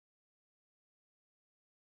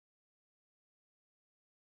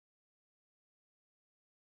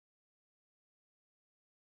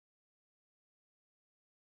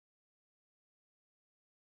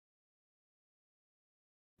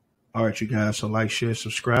All right, you guys. So like, share,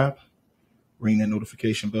 subscribe, ring that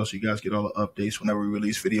notification bell so you guys get all the updates whenever we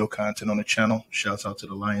release video content on the channel. Shouts out to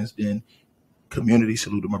the Lions Den community.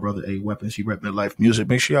 Salute to my brother A Weapons. He rep Midlife Music.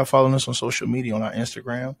 Make sure y'all following us on social media on our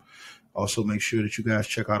Instagram. Also, make sure that you guys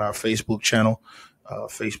check out our Facebook channel,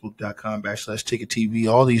 facebook.com/Ticket TV.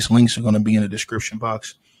 All these links are going to be in the description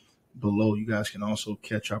box below. You guys can also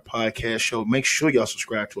catch our podcast show. Make sure y'all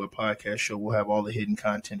subscribe to our podcast show. We'll have all the hidden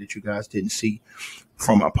content that you guys didn't see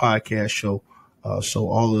from our podcast show. So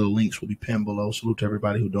all of the links will be pinned below. Salute to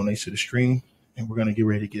everybody who donates to the stream. And we're going to get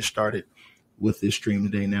ready to get started with this stream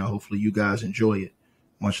today now. Hopefully you guys enjoy it.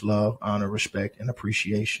 Much love, honor, respect, and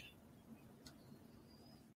appreciation.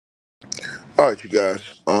 All right, you guys.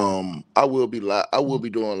 I will be live. I will be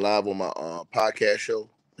doing live on my podcast show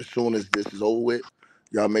as soon as this is over with.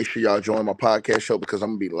 Y'all make sure y'all join my podcast show because I'm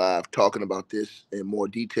gonna be live talking about this in more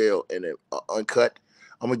detail and uncut.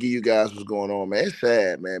 I'm gonna give you guys what's going on, man. It's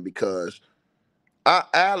sad, man, because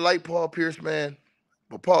I like Paul Pierce, man,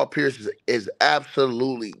 but Paul Pierce is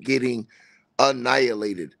absolutely getting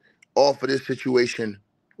annihilated off of this situation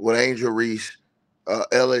with Angel Reese,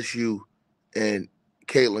 LSU, and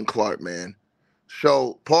Caitlin Clark, man.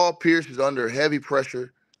 So Paul Pierce is under heavy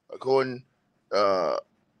pressure, according to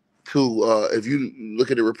if you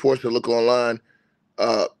look at the reports and look online,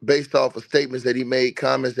 based off of statements that he made,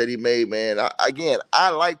 comments that he made, man. I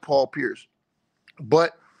like Paul Pierce,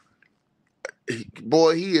 but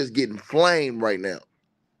boy, he is getting flamed right now,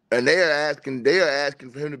 and they are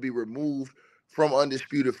asking for him to be removed from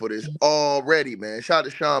Undisputed for this already, man. Shout out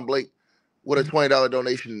to Sean Blake with a $20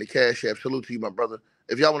 donation in the Cash App. Salute to you, my brother.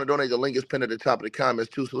 If y'all want to donate, the link is pinned at the top of the comments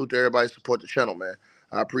too. Salute to everybody. Support the channel, man.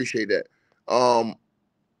 I appreciate that.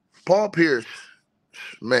 Paul Pierce,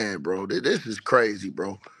 man, bro, this is crazy,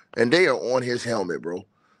 bro. And they are on his helmet, bro.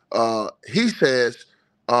 He says,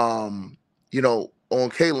 on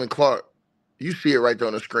Caitlin Clark, you see it right there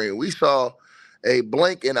on the screen. We saw a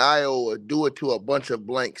blank in Iowa do it to a bunch of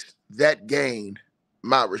blanks. That gained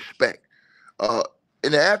my respect.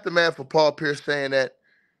 In the aftermath of Paul Pierce saying that,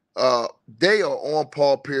 they are on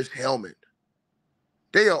Paul Pierce's helmet.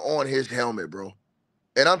 They are on his helmet, bro.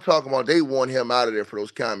 And I'm talking about they want him out of there for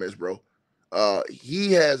those comments, bro.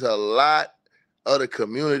 He has a lot of the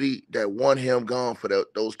community that want him gone for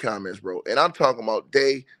those comments, bro. And I'm talking about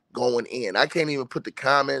they going in. I can't even put the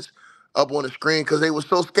comments up on the screen because they were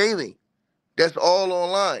so scathing. That's all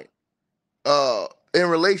online in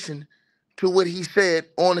relation to what he said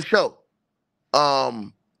on the show.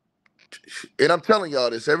 And I'm telling y'all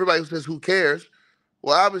this. Everybody who says, who cares?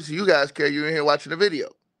 Well, obviously you guys care. You're in here watching the video.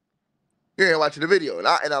 You're in here watching the video. And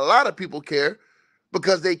a lot of people care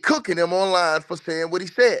because they cooking him online for saying what he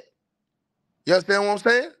said. You understand what I'm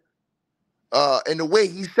saying? And the way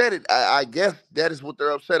he said it, I guess that is what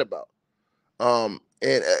they're upset about. And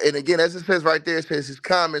again, as it says right there, it says his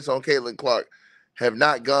comments on Caitlin Clark have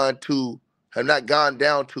not gone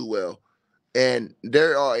down too well. And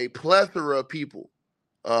there are a plethora of people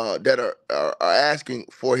that are asking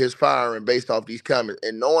for his firing based off these comments.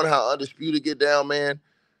 And knowing how Undisputed get down, man,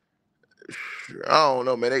 I don't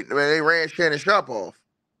know, man. They ran Shannon Sharp off.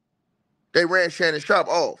 And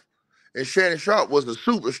Shannon Sharp was a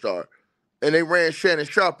superstar. And they ran Shannon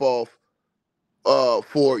Sharp off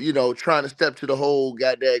for, trying to step to the whole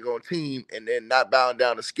goddamn team and then not bowing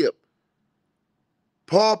down to Skip.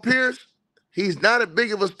 Paul Pierce, he's not as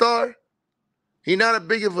big of a star. He's not as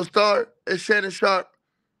big of a star as Shannon Sharp.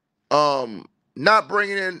 Not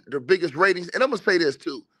bringing in the biggest ratings. And I'm going to say this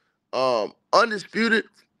too. Undisputed,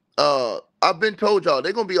 I've been told y'all,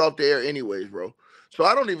 they're going to be off the air anyways, bro. So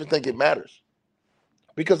I don't even think it matters.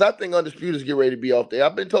 Because I think Undisputed is getting ready to be off there.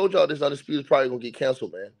 I've been told y'all this Undisputed is probably going to get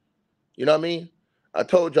canceled, man. You know what I mean? I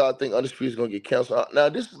told y'all I think Undisputed is going to get canceled. Now,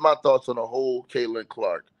 this is my thoughts on the whole Caitlin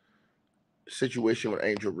Clark situation with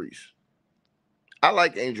Angel Reese. I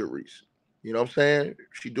like Angel Reese. You know what I'm saying?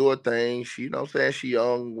 She do her thing. She, she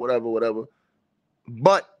young, whatever.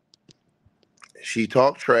 But she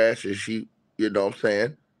talked trash and she,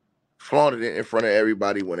 flaunted it in front of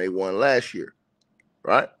everybody when they won last year.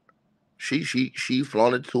 Right? She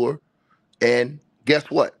flaunted to her. And guess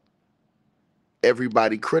what?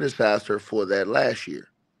 Everybody criticized her for that last year,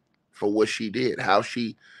 for what she did, how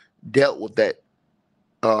she dealt with that,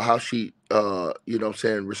 how she,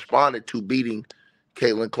 responded to beating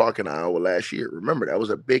Caitlin Clark in Iowa last year. Remember, that was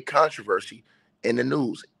a big controversy in the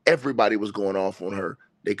news. Everybody was going off on her.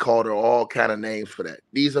 They called her all kind of names for that.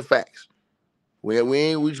 These are facts. We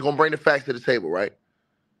just gonna bring the facts to the table, right?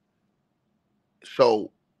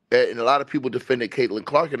 So, and a lot of people defended Caitlin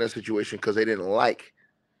Clark in that situation because they didn't like,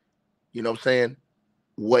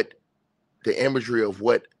 what the imagery of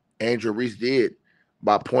what Angel Reese did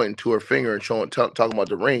by pointing to her finger and talking about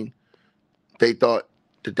the ring, they thought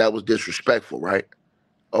that was disrespectful, right?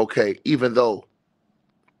 Okay, even though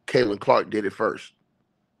Caitlin Clark did it first,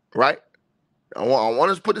 right? I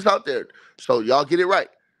want us to put this out there so y'all get it right.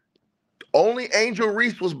 Only Angel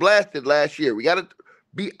Reese was blasted last year. We got to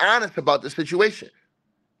be honest about the situation.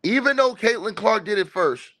 Even though Caitlin Clark did it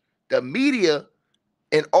first, the media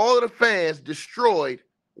and all of the fans destroyed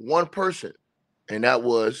one person, and that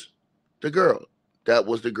was the girl. That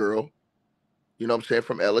was the girl, you know what I'm saying,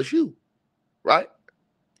 from LSU, right?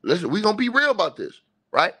 Listen, we're going to be real about this,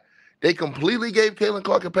 right? They completely gave Caitlin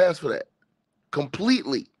Clark a pass for that.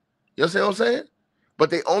 Completely. You understand what I'm saying? But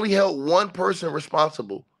they only held one person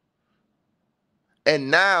responsible.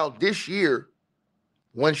 And now, this year,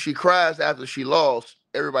 when she cries after she lost,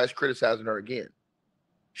 everybody's criticizing her again.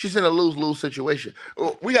 She's in a lose-lose situation.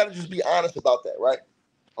 We got to just be honest about that, right?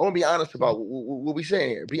 I want to be honest about what we're saying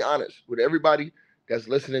here. Be honest with everybody that's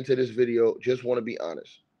listening to this video. Just want to be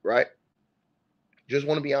honest, right? Just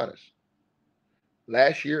want to be honest.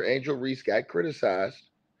 Last year, Angel Reese got criticized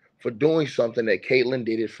for doing something that Caitlin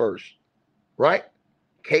did it first, right?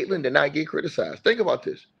 Caitlin did not get criticized. Think about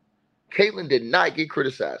this. Caitlin did not get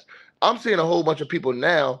criticized. I'm seeing a whole bunch of people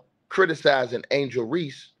now criticizing Angel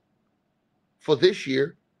Reese for this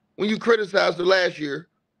year when you criticized her last year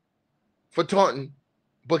for taunting,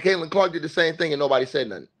 but Caitlin Clark did the same thing and nobody said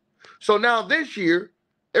nothing. So now this year,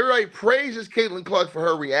 everybody praises Caitlin Clark for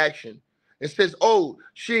her reaction and says, oh,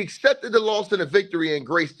 she accepted the loss and the victory in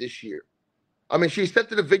grace this year. I mean, she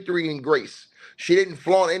accepted the victory in grace. She didn't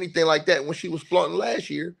flaunt anything like that when she was flaunting last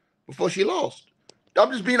year before she lost.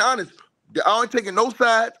 I'm just being honest. I ain't taking no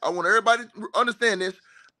sides. I want everybody to understand this.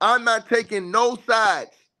 I'm not taking no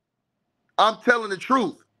sides. I'm telling the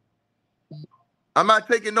truth. I'm not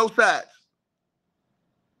taking no sides.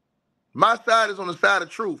 My side is on the side of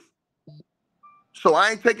truth. So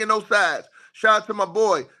I ain't taking no sides. Shout out to my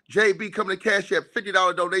boy, JB, coming to Cash App,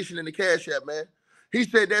 $50 donation in the Cash App, man. He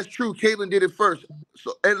said that's true. Caitlin did it first.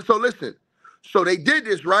 So listen. So they did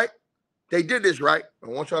this, right? They did this, right? I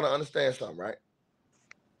want y'all to understand something, right?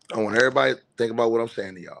 I want everybody to think about what I'm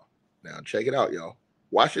saying to y'all. Now, check it out, y'all.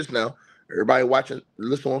 Watch this now. Everybody watching,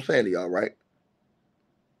 listen to what I'm saying to y'all, right?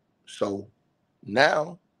 So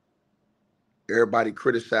now, everybody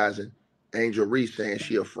criticizing Angel Reese, saying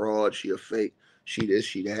she a fraud, she a fake, she this,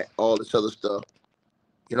 she that, all this other stuff.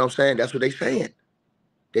 You know what I'm saying? That's what they saying.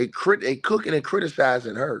 They cooking and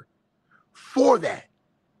criticizing her for that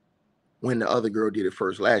when the other girl did it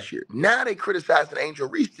first last year. Now they criticizing Angel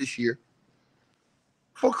Reese this year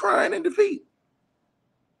for crying in defeat.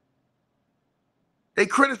 They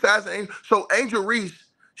criticizing Angel. So Angel Reese,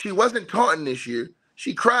 she wasn't taunting this year.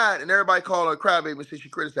 She cried, and everybody called her a crybaby and said she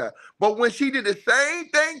criticized. But when she did the same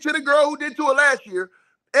thing to the girl who did to her last year,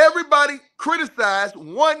 everybody criticized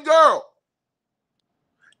one girl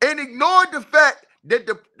and ignored the fact that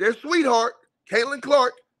their sweetheart, Caitlin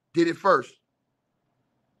Clark, did it first.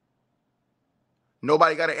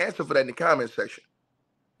 Nobody got an answer for that in the comment section.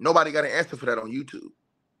 Nobody got an answer for that on YouTube.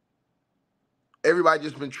 Everybody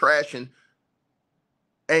just been trashing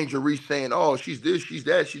Angel Reese, saying, oh, she's this, she's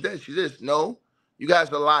that, she's that, she's this. No, you guys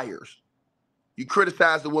are liars. You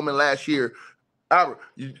criticized the woman last year.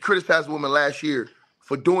 You criticized the woman last year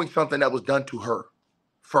for doing something that was done to her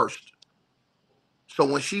first. So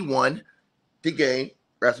when she won the game,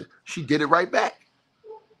 she did it right back.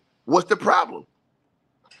 What's the problem?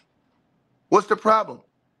 What's the problem?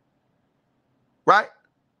 Right?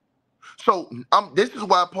 So this is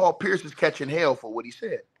why Paul Pierce is catching hell for what he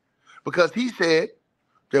said. Because he said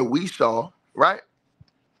that we saw, right?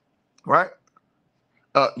 Right?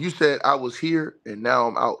 You said I was here and now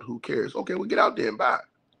I'm out. Who cares? Okay, well, get out there and bye.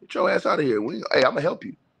 Get your ass out of here. Hey, I'm going to help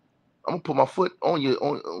you. I'm going to put my foot on you.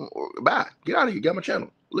 Bye. Get out of here. Get my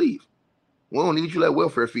channel. Leave. We don't need you. Let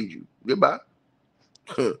welfare feed you. Goodbye.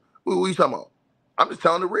 What are you talking about? I'm just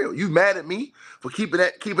telling the real. You mad at me for keeping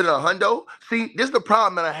it a hundo? See, this is the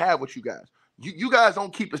problem that I have with you guys. You guys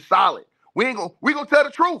don't keep it solid. We gonna tell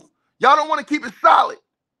the truth. Y'all don't want to keep it solid.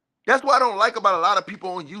 That's what I don't like about a lot of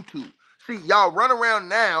people on YouTube. See, y'all run around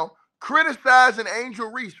now criticizing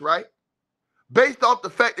Angel Reese, right? Based off the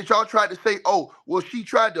fact that y'all tried to say, oh, well, she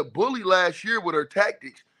tried to bully last year with her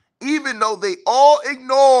tactics, even though they all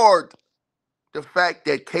ignored the fact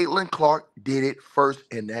that Caitlin Clark did it first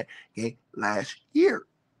in that game last year.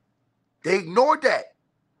 They ignored that.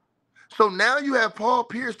 So now you have Paul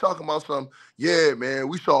Pierce talking about yeah, man,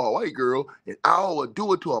 we saw a white girl, and I would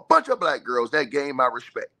do it to a bunch of black girls. That gained my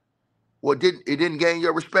respect. Well, it didn't gain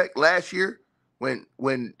your respect last year when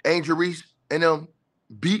Angel Reese and them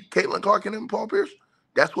beat Caitlin Clark and them, Paul Pierce?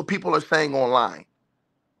 That's what people are saying online.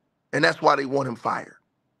 And that's why they want him fired.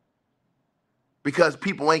 Because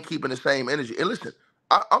people ain't keeping the same energy. And listen,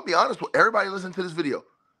 I'll be honest with everybody listening to this video.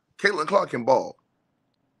 Caitlin Clark can ball.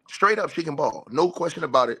 Straight up, she can ball. No question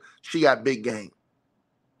about it. She got big game.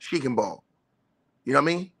 She can ball. You know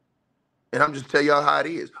what I mean? And I'm just telling y'all how it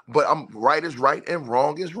is. But right is right and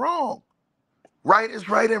wrong is wrong. Right is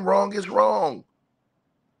right and wrong is wrong.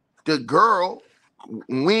 The girl,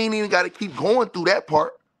 we ain't even got to keep going through that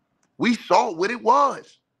part. We saw what it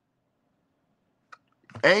was.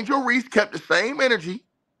 Angel Reese kept the same energy.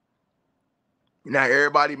 Now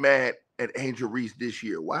everybody mad at Angel Reese this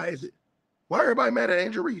year. Why is it? Why everybody mad at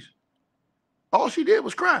Angel Reese? All she did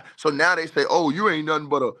was cry. So now they say, oh, you ain't nothing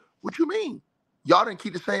but a, what you mean? Y'all didn't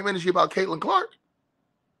keep the same energy about Caitlin Clark.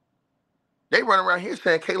 They run around here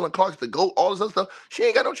saying Caitlin Clark's the GOAT, all this other stuff. She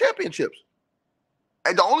ain't got no championships.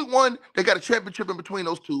 And the only one that got a championship in between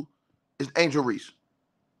those two is Angel Reese.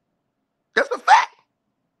 That's a fact.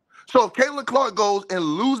 So if Caitlin Clark goes and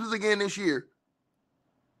loses again this year,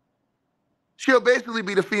 she'll basically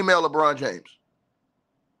be the female LeBron James.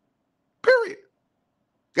 Period.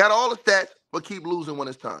 Got all the stats, but keep losing when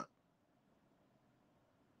it's time.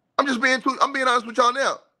 I'm being honest with y'all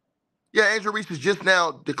now. Yeah, Angel Reese has just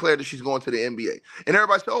now declared that she's going to the NBA. And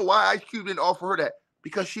everybody said, oh, why Ice Cube didn't offer her that?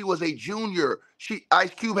 Because she was a junior.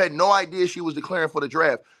 Ice Cube had no idea she was declaring for the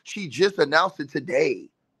draft. She just announced it today.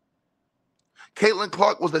 Caitlin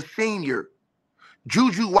Clark was a senior.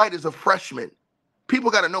 Juju White is a freshman. People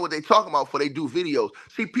got to know what they talking about before they do videos.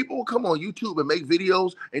 See, people will come on YouTube and make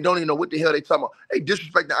videos and don't even know what the hell they talking about. Hey,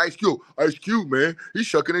 disrespecting Ice Cube. Ice Cube, man, he's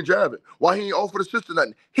shucking and jiving. Why he ain't offer the sister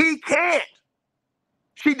nothing? He can't.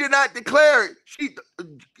 She did not declare it.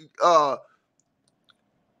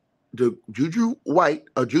 Juju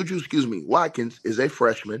Watkins is a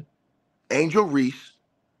freshman. Angel Reese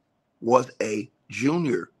was a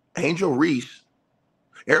junior. Angel Reese,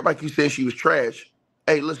 everybody keeps saying she was trash.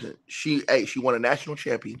 Hey, listen, she won a national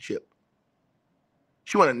championship.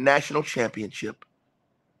 She won a national championship.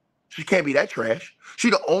 She can't be that trash.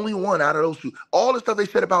 She's the only one out of those two. All the stuff they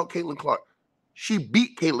said about Caitlin Clark, she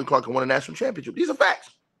beat Caitlin Clark and won a national championship. These are facts.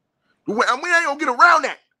 We ain't gonna get around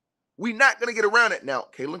that. We're not gonna get around it. Now,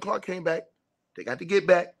 Caitlin Clark came back. They got to get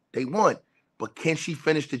back. They won. But can she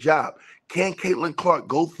finish the job? Can Caitlin Clark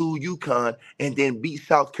go through UConn and then beat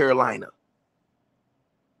South Carolina?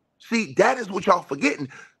 See, that is what y'all forgetting.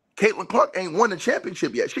 Caitlin Clark ain't won the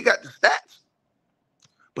championship yet. She got the stats,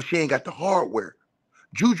 but she ain't got the hardware.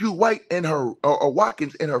 Juju White and her, or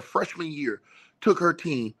Watkins in her freshman year took her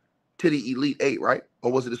team to the Elite Eight, right?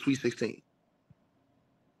 Or was it the Sweet 16?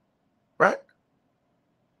 Right?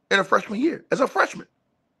 In her freshman year, as a freshman.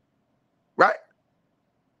 Right?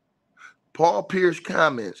 Paul Pierce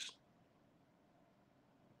comments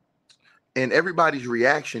and everybody's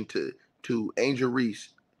reaction to Angel Reese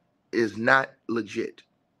is not legit.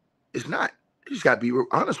 It's not. You just got to be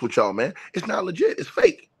honest with y'all, man. It's not legit. It's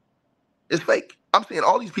fake. It's fake. I'm seeing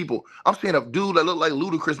all these people. I'm seeing a dude that look like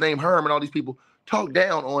Ludacris named Herm and all these people talk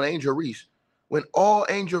down on Angel Reese when all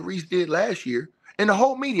Angel Reese did last year, and the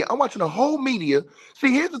whole media, I'm watching the whole media.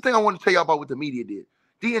 See, here's the thing I want to tell y'all about what the media did.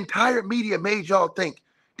 The entire media made y'all think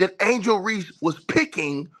that Angel Reese was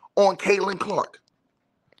picking on Caitlin Clark.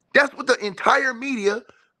 That's what the entire media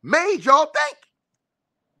made y'all think.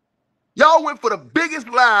 Y'all went for the biggest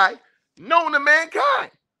lie known to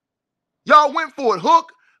mankind. Y'all went for it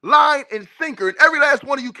hook, line, and sinker. And every last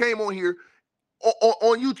one of you came on here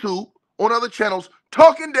on YouTube, on other channels,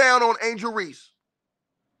 talking down on Angel Reese.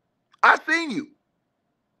 I seen you.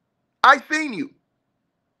 I seen you.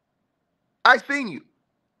 I seen you.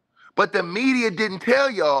 But the media didn't tell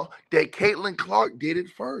y'all that Caitlin Clark did it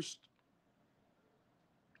first.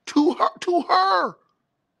 To her.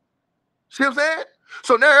 See what I'm saying?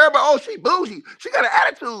 So now everybody, oh, she bougie. She got an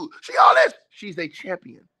attitude. She all this. She's a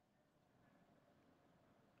champion.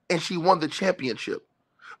 And she won the championship.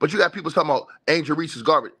 But you got people talking about Angel Reese is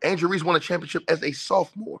garbage. Angel Reese won a championship as a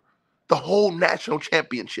sophomore. The whole national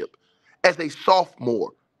championship as a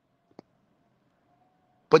sophomore.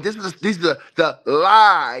 But these are the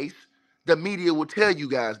lies the media will tell you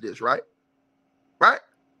guys this, right? Right?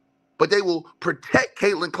 But they will protect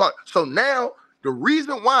Caitlin Clark. So now the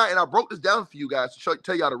reason why, and I broke this down for you guys to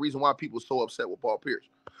tell y'all the reason why people are so upset with Paul Pierce.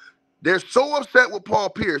 They're so upset with Paul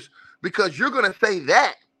Pierce because you're going to say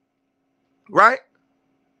that, right?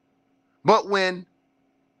 But when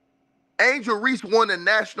Angel Reese won the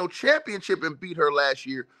national championship and beat her last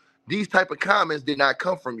year, these type of comments did not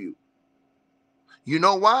come from you. You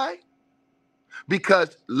know why?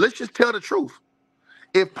 Because let's just tell the truth.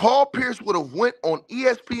 If Paul Pierce would have went on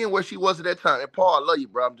ESPN where she was at that time, and Paul, I love you,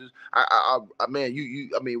 bro. Man,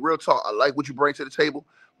 I mean, real talk. I like what you bring to the table,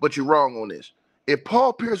 but you're wrong on this. If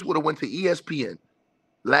Paul Pierce would have went to ESPN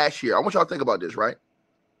last year, I want y'all to think about this, right?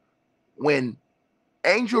 When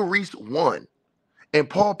Angel Reese won and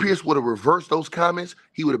Paul Pierce would have reversed those comments,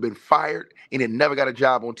 he would have been fired and had never got a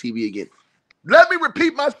job on TV again. Let me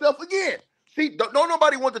repeat myself again. See, don't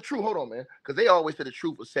nobody want the truth. Hold on, man. Because they always say the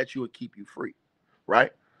truth will set you and keep you free,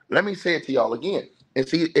 right? Let me say it to y'all again. And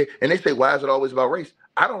see, and they say, why is it always about race?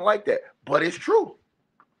 I don't like that, but it's true.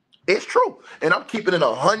 It's true. And I'm keeping it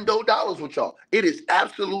 $100 with y'all. It is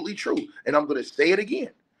absolutely true. And I'm going to say it again.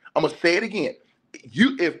 I'm going to say it again.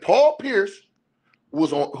 If Paul Pierce who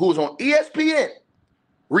was on ESPN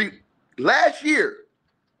last year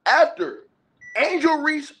after Angel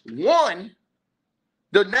Reese won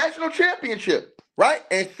the national championship, right?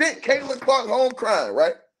 And sent Caitlin Clark home crying,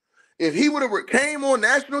 right? If he would have came on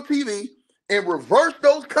national TV and reversed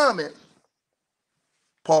those comments,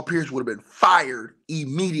 Paul Pierce would have been fired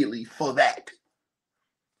immediately for that.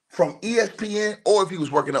 From ESPN, or if he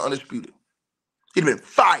was working at Undisputed. He'd have been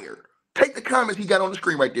fired. Take the comments he got on the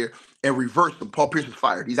screen right there and reverse them. Paul Pierce is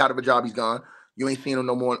fired. He's out of a job. He's gone. You ain't seeing him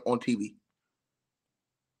no more on TV.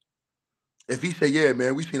 If he say, yeah,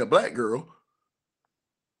 man, we seen a black girl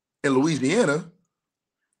in Louisiana,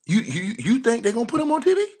 you think they're going to put him on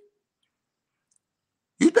TV?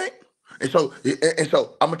 You think? And so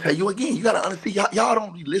I'm going to tell you again, you got to understand, y'all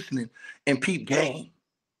don't be listening and peep game.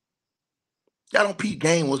 Y'all don't peep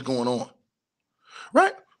game what's going on.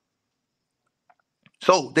 Right?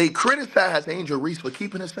 So they criticize Angel Reese for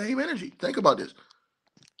keeping the same energy. Think about this.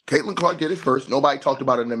 Caitlin Clark did it first. Nobody talked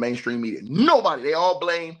about it in the mainstream media. Nobody. They all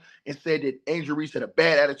blamed and said that Angel Reese had a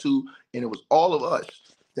bad attitude, and it was all of us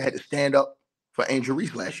that had to stand up for Angel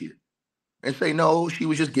Reese last year and say, no, she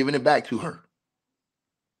was just giving it back to her.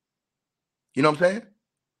 You know what I'm saying?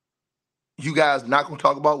 You guys not going to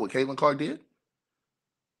talk about what Caitlin Clark did?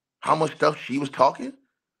 How much stuff she was talking?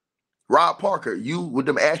 Rob Parker, you with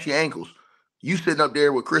them ashy ankles. You sitting up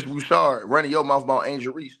there with Chris Bouchard running your mouth about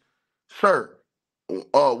Angel Reese. Sir,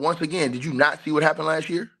 once again, did you not see what happened last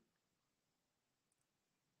year?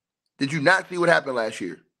 Did you not see what happened last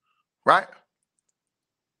year? Right?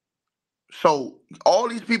 So all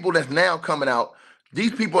these people that's now coming out,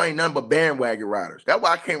 these people ain't nothing but bandwagon riders. That's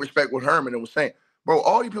why I can't respect what Herman was saying. Bro,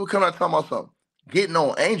 all these people coming out talking about something. Getting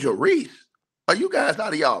on Angel Reese. Are you guys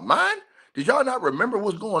out of y'all mind? Did y'all not remember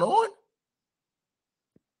what's going on?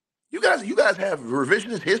 You guys have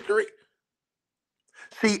revisionist history?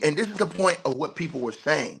 See, and this is the point of what people were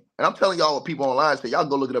saying. And I'm telling y'all what people online say. Y'all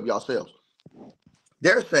go look it up yourselves.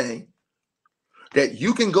 They're saying that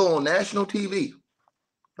you can go on national TV.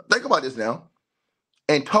 Think about this now.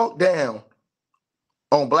 And talk down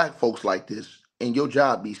on black folks like this and your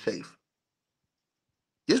job be safe.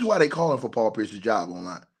 This is why they calling for Paul Pierce's job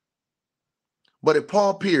online. But if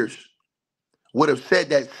Paul Pierce would have said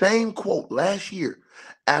that same quote last year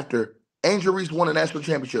after Angel Reese won a national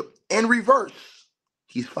championship in reverse,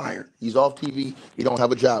 he's fired. He's off TV. He don't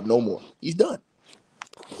have a job no more. He's done.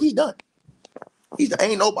 He's done.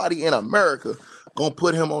 Ain't nobody in America gonna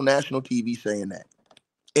put him on national TV saying that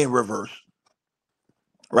in reverse.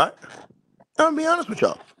 Right? I'm gonna be honest with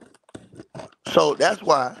y'all. So that's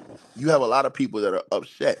why you have a lot of people that are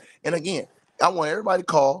upset. And again, I want everybody to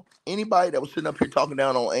call anybody that was sitting up here talking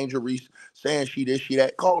down on Angel Reese, saying she this, she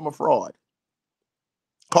that. Call them a fraud.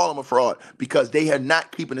 Call them a fraud because they are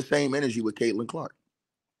not keeping the same energy with Caitlin Clark.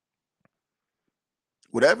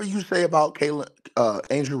 Whatever you say about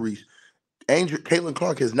Angel Reese, Caitlin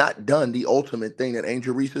Clark has not done the ultimate thing that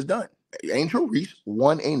Angel Reese has done. Angel Reese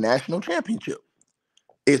won a national championship.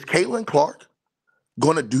 Is Caitlin Clark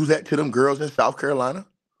going to do that to them girls in South Carolina?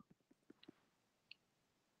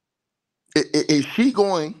 Is she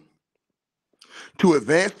going to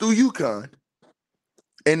advance through UConn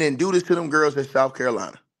and then do this to them girls in South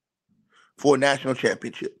Carolina for a national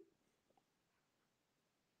championship?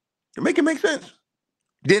 Make it make sense.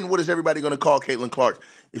 Then what is everybody going to call Caitlin Clark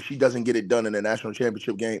if she doesn't get it done in the national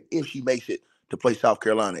championship game, if she makes it to play South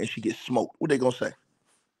Carolina and she gets smoked? What they going to say?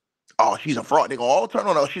 Oh, she's a fraud. They're going to all turn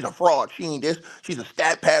on her. She's a fraud. She ain't this. She's a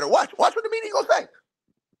stat patter. Watch what the media going to say.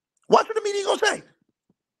 Watch what the media going to say.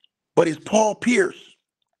 But it's Paul Pierce.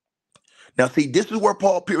 Now, see, this is where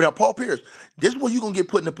Paul Pierce, this is where you're going to get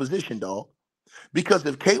put in a position, dog. Because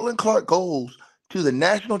if Caitlin Clark goes to the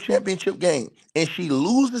national championship game and she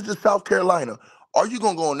loses to South Carolina, are you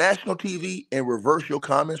going to go on national TV and reverse your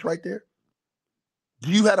comments right there?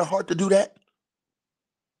 Do you have a heart to do that?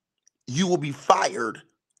 You will be fired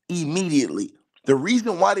immediately. The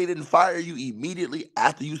reason why they didn't fire you immediately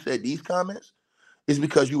after you said these comments is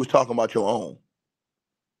because you was talking about your own.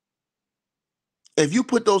 If you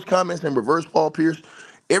put those comments in reverse, Paul Pierce,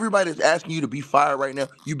 Everybody that's asking you to be fired right now,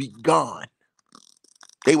 you be gone.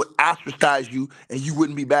 They would ostracize you, and you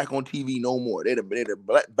wouldn't be back on TV no more. They'd have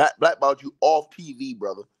blackballed you off TV,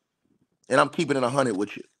 brother. And I'm keeping it 100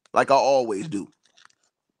 with you, like I always do.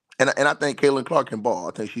 And I think Caitlin Clark can ball.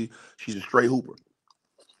 I think she's a straight hooper.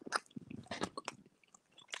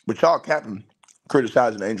 But y'all captain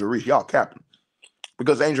criticizing Angel Reese. Y'all captain.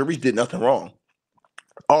 Because Angel Reese did nothing wrong.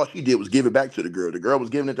 All she did was give it back to the girl. The girl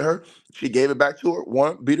was giving it to her. She gave it back to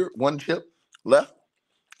her. Beat her, one chip, left.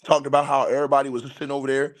 Talked about how everybody was sitting over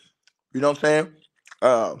there, you know what I'm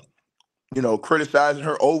saying? Criticizing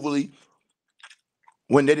her overly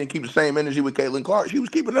when they didn't keep the same energy with Caitlin Clark. She was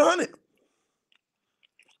keeping it 100.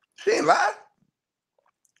 She ain't lie.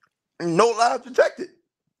 No lies detected.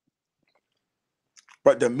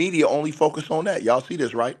 But the media only focus on that. Y'all see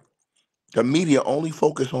this, right? The media only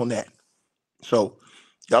focus on that. So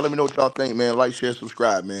y'all let me know what y'all think, man. Like, share,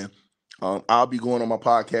 subscribe, man. I'll be going on my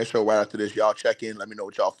podcast show right after this. Y'all check in. Let me know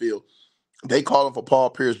what y'all feel. They calling for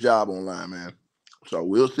Paul Pierce's job online, man. So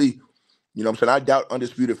we'll see. You know what I'm saying? I doubt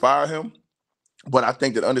Undisputed fire him, but I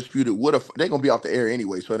think that Undisputed would have. They're going to be off the air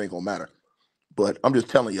anyway, so it ain't going to matter. But I'm just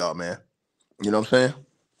telling y'all, man. You know what I'm saying?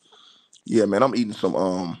 Yeah, man, I'm eating some,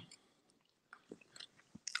 I'm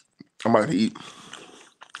about to eat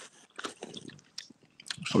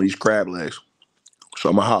some of these crab legs. So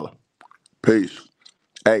I'm going to holler. Peace.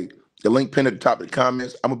 Hey, the link pinned at the top of the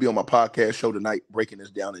comments. I'm going to be on my podcast show tonight, breaking this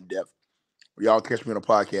down in depth. Y'all catch me on a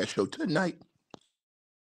podcast show tonight.